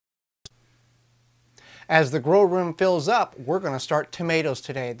As the grow room fills up, we're going to start tomatoes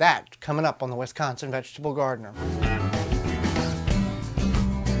today. That coming up on the Wisconsin Vegetable Gardener.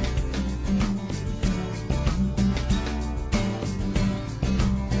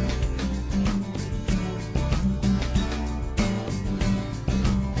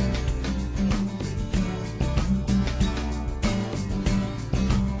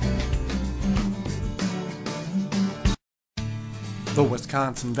 The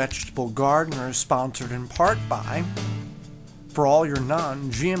Wisconsin Vegetable Gardener is sponsored in part by, for all your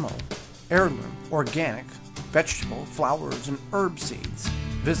non-GMO, heirloom, organic, vegetable, flowers, and herb seeds,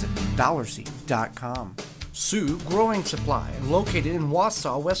 visit dollarseed.com. Sioux Growing Supply, located in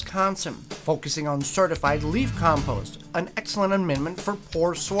Wausau, Wisconsin, focusing on certified leaf compost, an excellent amendment for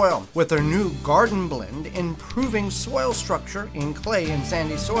poor soil. With their new garden blend, improving soil structure in clay and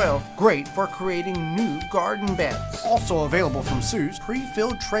sandy soil, great for creating new garden beds. Also available from Sioux's,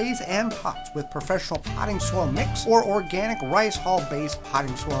 pre-filled trays and pots with professional potting soil mix or organic rice hull-based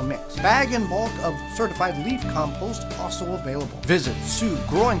potting soil mix. Bag and bulk of certified leaf compost also available. Visit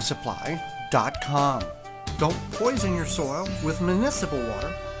SiouxGrowingSupply.com. Don't poison your soil with municipal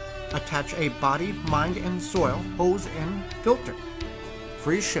water. Attach a body, mind, and soil hose and filter.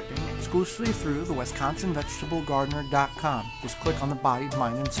 Free shipping exclusively through the WisconsinVegetableGardener.com. Just click on the body,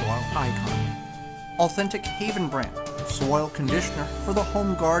 mind, and soil icon. Authentic Haven brand soil conditioner for the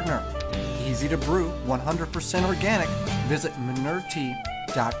home gardener. Easy to brew, 100% organic. Visit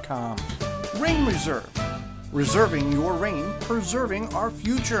ManureTea.com. Rain Reserve. Reserving your rain, preserving our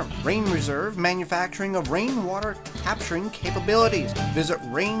future. Rain Reserve, manufacturing of rainwater capturing capabilities. Visit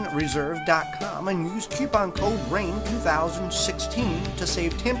rainreserve.com and use coupon code RAIN2016 to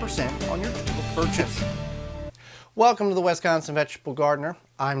save 10% on your total purchase. Welcome to the Wisconsin Vegetable Gardener.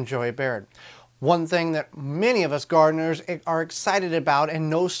 I'm Joey Baird. One thing that many of us gardeners are excited about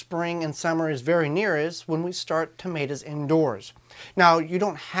and know spring and summer is very near is when we start tomatoes indoors. Now, you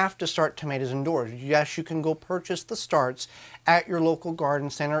don't have to start tomatoes indoors. Yes, you can go purchase the starts at your local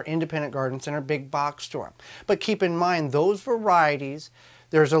garden center, independent garden center, big box store. But keep in mind, those varieties,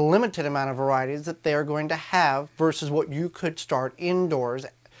 there's a limited amount of varieties that they're going to have versus what you could start indoors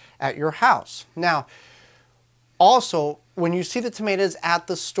at your house. Now, also, when you see the tomatoes at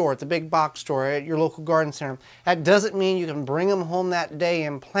the store, at the big box store, at your local garden center, that doesn't mean you can bring them home that day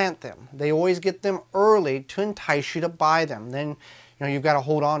and plant them. They always get them early to entice you to buy them. Then, you've got to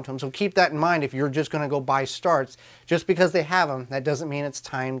hold on to them. So keep that in mind if you're just going to go buy starts. Just because they have them, that doesn't mean it's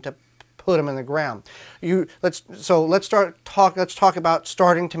time to put them in the ground. Let's talk about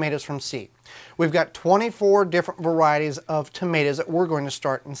starting tomatoes from seed. We've got 24 different varieties of tomatoes that we're going to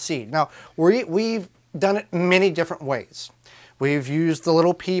start in seed. Now, we've done it many different ways. We've used the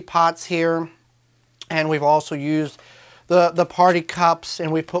little pea pots here, and we've also used the party cups,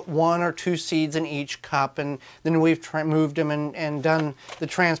 and we put 1 or 2 seeds in each cup, and then we've moved them and done the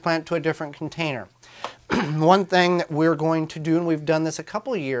transplant to a different container. One thing that we're going to do, and we've done this a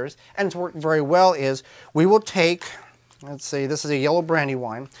couple of years, and it's worked very well, is we will take, let's see, this is a yellow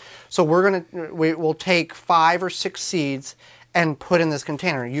brandywine, so we will take 5 or 6 seeds and put in this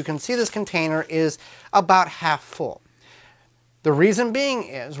container. You can see this container is about half full. The reason being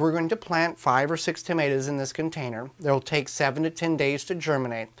is we're going to plant 5 or 6 tomatoes in this container. They'll take 7 to 10 days to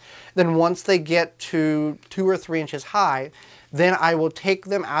germinate. Then once they get to 2 or 3 inches high, then I will take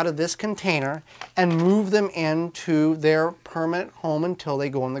them out of this container and move them into their permanent home until they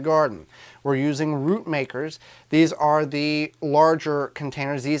go in the garden. We're using root makers. These are the larger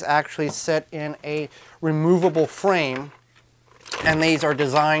containers. These actually sit in a removable frame, and these are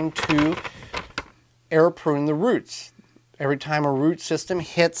designed to air prune the roots. Every time a root system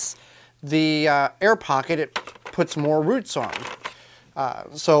hits the air pocket, it puts more roots on.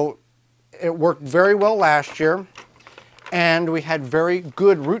 So it worked very well last year, and we had very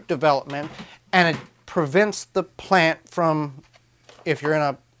good root development, and it prevents the plant from, if you're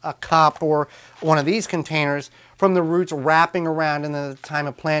in a cup or one of these containers, from the roots wrapping around, and then at the time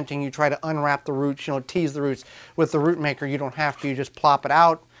of planting you try to unwrap the roots, tease the roots. With the root maker you don't have to, you just plop it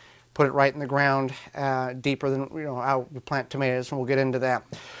out, put it right in the ground, deeper than how we plant tomatoes, and we'll get into that.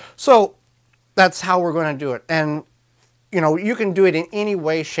 So that's how we're going to do it, and you can do it in any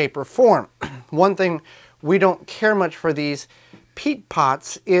way, shape, or form. One thing we don't care much for these peat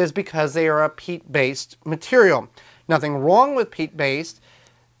pots is because they are a peat-based material. Nothing wrong with peat-based.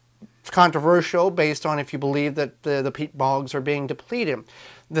 It's controversial based on if you believe that the peat bogs are being depleted.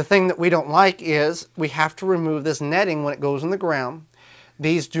 The thing that we don't like is we have to remove this netting when it goes in the ground.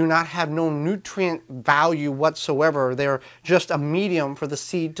 These do not have no nutrient value whatsoever. They're just a medium for the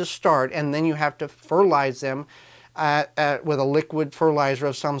seed to start, and then you have to fertilize them with a liquid fertilizer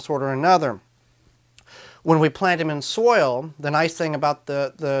of some sort or another. When we plant them in soil, the nice thing about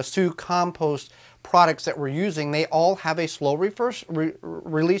the Sioux compost products that we're using, they all have a slow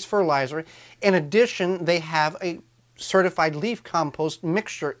release fertilizer. In addition, they have a certified leaf compost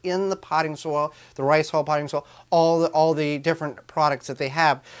mixture in the potting soil, the rice hull potting soil, all the different products that they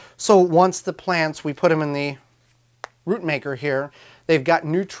have. So once the plants, we put them in the root maker here, they've got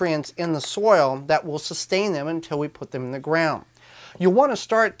nutrients in the soil that will sustain them until we put them in the ground. You'll want to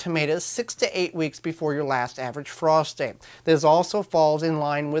start tomatoes 6 to 8 weeks before your last average frost day. This also falls in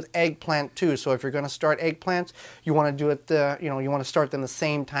line with eggplant too. So if you're going to start eggplants, you want to do it you want to start them the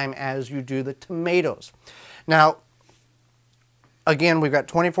same time as you do the tomatoes. Now, again, we've got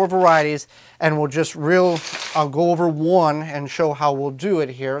 24 varieties, and I'll go over one and show how we'll do it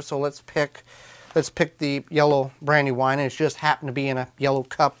here. So let's pick the yellow Brandywine. It's just happened to be in a yellow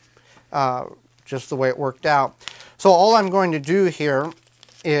cup, just the way it worked out. So all I'm going to do here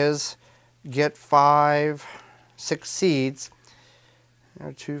is get 5, 6 seeds.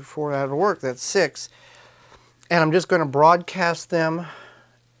 2, 4, that'll work, that's 6. And I'm just going to broadcast them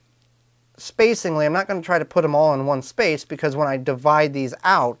spacingly. I'm not going to try to put them all in one space, because when I divide these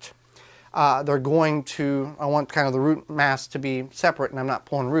out, I want kind of the root mass to be separate, and I'm not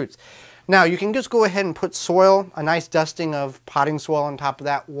pulling roots. Now you can just go ahead and put soil, a nice dusting of potting soil on top of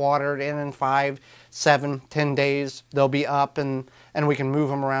that, water it in 5, 7, 10 days. They'll be up, and we can move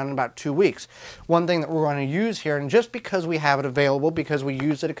them around in about 2 weeks. One thing that we're going to use here, and just because we have it available, because we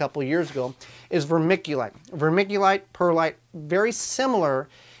used it a couple of years ago, is vermiculite. Vermiculite, perlite, very similar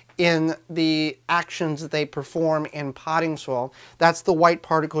in the actions that they perform in potting soil. That's the white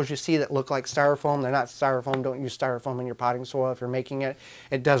particles you see that look like styrofoam. They're not styrofoam. Don't use styrofoam in your potting soil. If you're making it,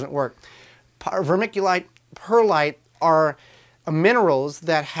 it doesn't work. Vermiculite, perlite are minerals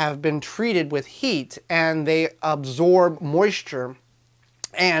that have been treated with heat, and they absorb moisture,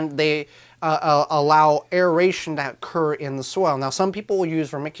 and they allow aeration to occur in the soil. Now, some people will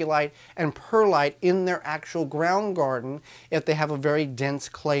use vermiculite and perlite in their actual ground garden if they have a very dense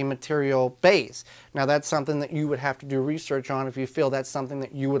clay material base. Now, that's something that you would have to do research on if you feel that's something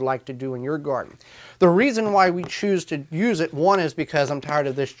that you would like to do in your garden. The reason why we choose to use it, one, is because I'm tired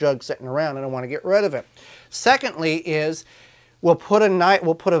of this jug sitting around and I want to get rid of it. Secondly is we'll put a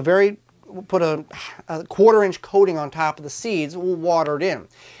 1/4-inch coating on top of the seeds. We'll water it in.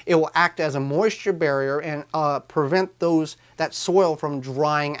 It will act as a moisture barrier and prevent that soil from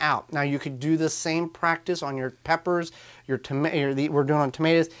drying out. Now, you could do the same practice on your peppers, we're doing on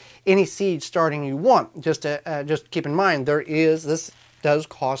tomatoes, any seed starting you want. Just keep in mind, this does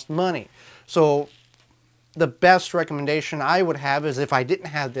cost money. So the best recommendation I would have is, if I didn't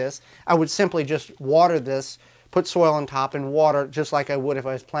have this, I would simply just water this, put soil on top and water, just like I would if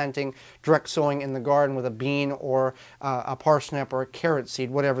I was planting direct sowing in the garden with a bean or a parsnip or a carrot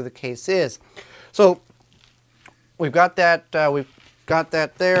seed, whatever the case is. So we've got that there. We've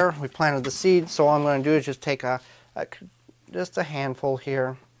planted the seed. So all I'm going to do is just take just a handful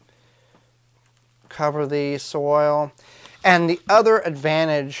here, cover the soil. And the other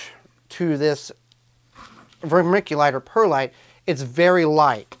advantage to this vermiculite or perlite, it's very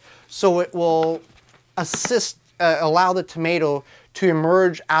light. So it will allow the tomato to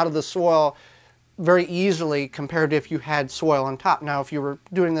emerge out of the soil very easily compared to if you had soil on top. Now, if you were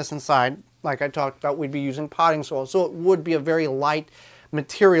doing this inside, like I talked about, we'd be using potting soil. So it would be a very light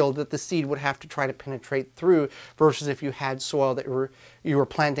material that the seed would have to try to penetrate through, versus if you had soil that you were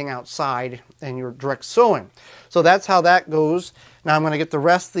planting outside and you were direct sowing. So that's how that goes. Now I'm going to get the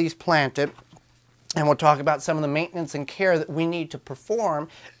rest of these planted, and we'll talk about some of the maintenance and care that we need to perform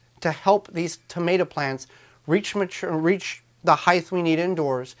to help these tomato plants reach the height we need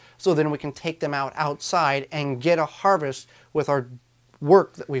indoors, so then we can take them outside and get a harvest with our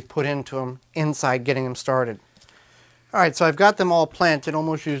work that we've put into them inside, getting them started. All right, so I've got them all planted,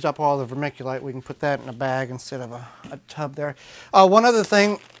 almost used up all the vermiculite. We can put that in a bag instead of a tub there. One other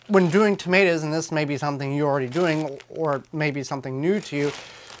thing, when doing tomatoes, and this may be something you're already doing or maybe something new to you,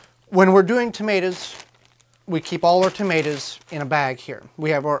 when we're doing tomatoes, we keep all our tomatoes in a bag here.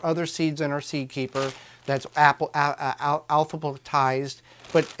 We have our other seeds in our seed keeper that's alphabetized,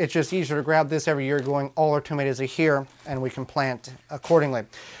 but it's just easier to grab this every year going, all our tomatoes are here, and we can plant accordingly.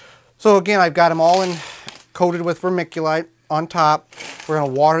 So again, I've got them all coated with vermiculite on top. We're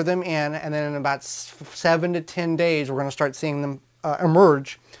going to water them in, and then in about 7 to 10 days, we're going to start seeing them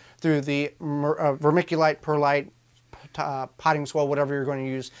emerge through the vermiculite, perlite, potting soil, whatever you're going to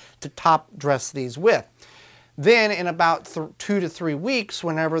use to top dress these with. Then in about 2 to 3 weeks,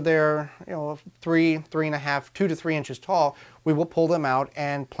 whenever they're 3.5, 2 to 3 inches tall, we will pull them out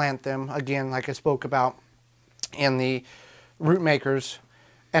and plant them again, like I spoke about in the root makers,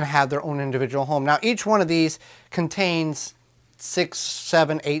 and have their own individual home. Now, each one of these contains 6,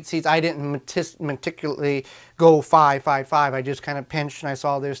 7, 8 seeds. I didn't meticulously go 5, 5, 5. I just kind of pinched and I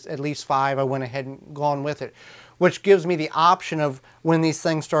saw there's at least 5. I went ahead and gone with it, which gives me the option of when these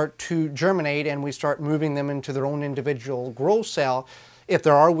things start to germinate and we start moving them into their own individual grow cell. If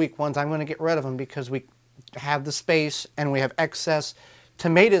there are weak ones, I'm going to get rid of them because we have the space and we have excess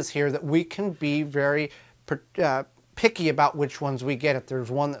tomatoes here that we can be very picky about which ones we get. If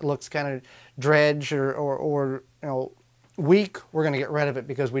there's one that looks kind of dredged or you know, weak, we're going to get rid of it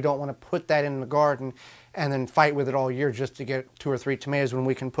because we don't want to put that in the garden and then fight with it all year just to get 2 or 3 tomatoes, when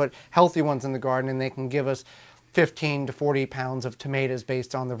we can put healthy ones in the garden and they can give us 15 to 40 pounds of tomatoes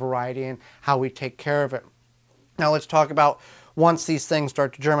based on the variety and how we take care of it. Now let's talk about once these things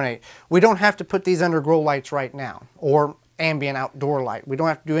start to germinate. We don't have to put these under grow lights right now or ambient outdoor light. We don't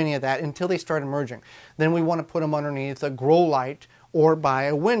have to do any of that until they start emerging. Then we want to put them underneath a grow light or by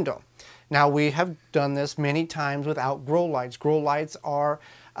a window. Now, we have done this many times without grow lights. Grow lights are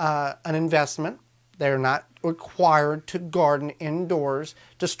an investment. They're not required to garden indoors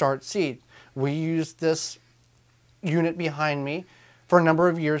to start seed. We used this unit behind me for a number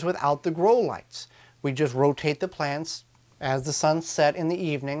of years without the grow lights. We just rotate the plants as the sun set in the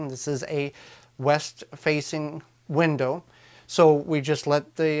evening. This is a west-facing window, so we just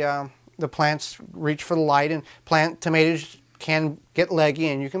let the plants reach for the light, and plant tomatoes can get leggy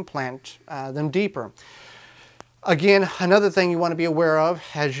and you can plant them deeper. Again, another thing you want to be aware of,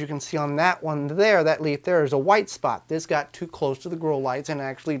 as you can see on that one there, that leaf there is a white spot. This got too close to the grow lights and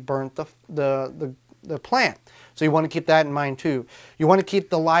actually burnt the plant. So you want to keep that in mind too. You want to keep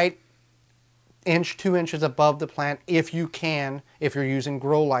the light 1 to 2 inches above the plant if you can, if you're using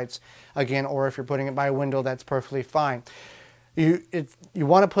grow lights again, or if you're putting it by a window, that's perfectly fine. You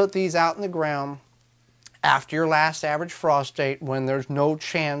want to put these out in the ground after your last average frost date, when there's no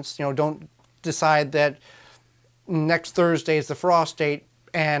chance. You know, don't decide that next Thursday is the frost date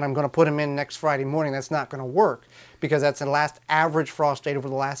and I'm going to put them in next Friday morning. That's not going to work, because that's the last average frost date over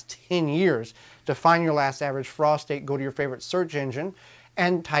the last 10 years. To find your last average frost date, go to your favorite search engine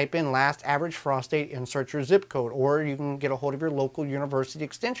and type in last average frost date, insert your zip code, or you can get a hold of your local university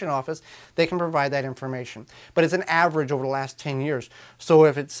extension office. They can provide that information. But it's an average over the last 10 years. So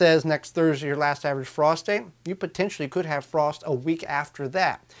if it says next Thursday your last average frost date, you potentially could have frost a week after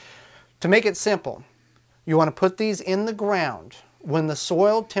that. To make it simple, you want to put these in the ground when the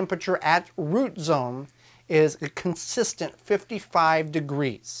soil temperature at root zone is a consistent 55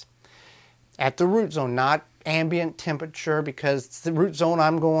 degrees. At the root zone, not ambient temperature, because the root zone,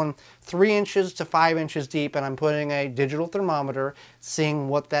 I'm going 3 inches to 5 inches deep and I'm putting a digital thermometer, seeing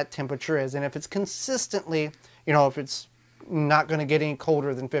what that temperature is. And if it's consistently, you know, if it's not going to get any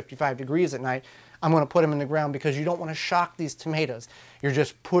colder than 55 degrees at night, I'm going to put them in the ground, because you don't want to shock these tomatoes. You're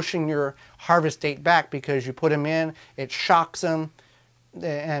just pushing your harvest date back because you put them in, it shocks them,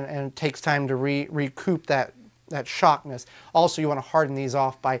 and it takes time to recoup that shockness. Also, you want to harden these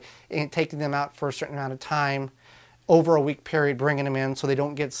off by taking them out for a certain amount of time, over a week period, bringing them in so they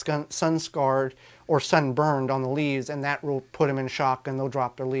don't get sun scarred or sunburned on the leaves, and that will put them in shock and they'll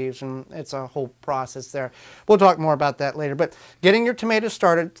drop their leaves, and it's a whole process there. We'll talk more about that later. But getting your tomatoes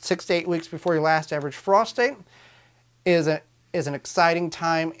started 6 to 8 weeks before your last average frost date is an exciting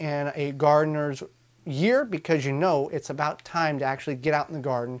time in a gardener's year, because you know it's about time to actually get out in the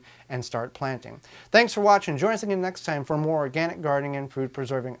garden and start planting. Thanks for watching. Join us again next time for more organic gardening and food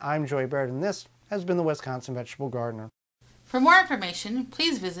preserving. I'm Joey Baird, and this has been the Wisconsin Vegetable Gardener. For more information,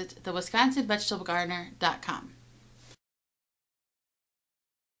 please visit thewisconsinvegetablegardener.com.